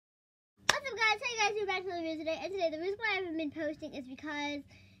guys, we're back to the video today, and today the reason why I haven't been posting is because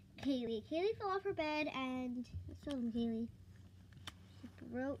Kaylee fell off her bed, and let's show them Kaylee. She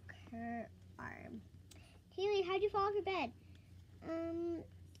broke her arm. Kaylee, how'd you fall off your bed?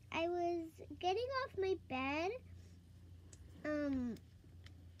 I was getting off my bed,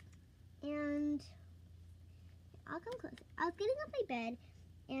 and I'll come closer. I was getting off my bed,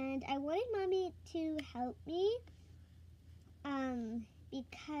 and I wanted Mommy to help me,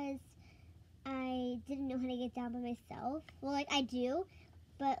 because I didn't know how to get down by myself. Well, like, I do,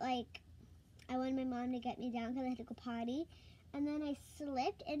 but, like, I wanted my mom to get me down because I had to go potty. And then I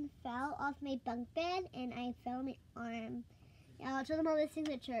slipped and fell off my bunk bed, and I fell on my arm. Yeah, I'll show them all the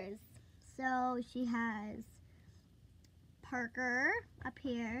signatures. So, she has Parker up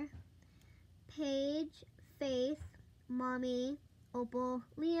here, Paige, Faith, Mommy, Opal,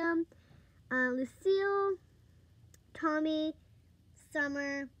 Liam, Lucille, Tommy,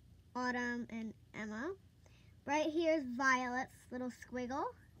 Summer, Autumn, and Emma. Right here is Violet's little squiggle.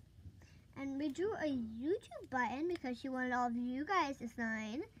 And we drew a YouTube button because she wanted all of you guys to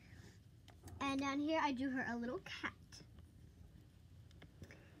sign. And down here I drew her a little cat,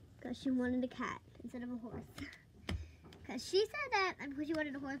 because she wanted a cat instead of a horse. Because she said that because she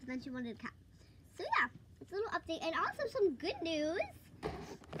wanted a horse, but then she wanted a cat. So yeah, it's a little update. And also some good news.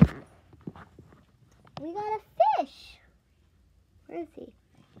 We got a fish. Where is he?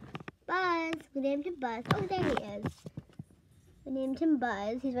 Buzz. We named him Buzz. Oh, there he is. We named him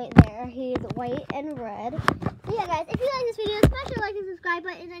Buzz. He's right there. He's white and red. So yeah, guys, if you like this video, smash the like and subscribe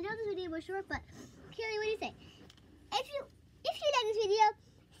button. I know this video was short, but Kaylee, what do you say? If you like this video,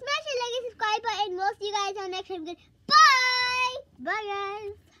 smash the like and subscribe button. We'll see you guys on the next time. Bye. Bye,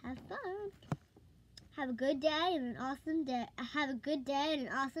 guys. Have fun. Have a good day and an awesome day. Have a good day and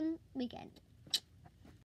an awesome weekend.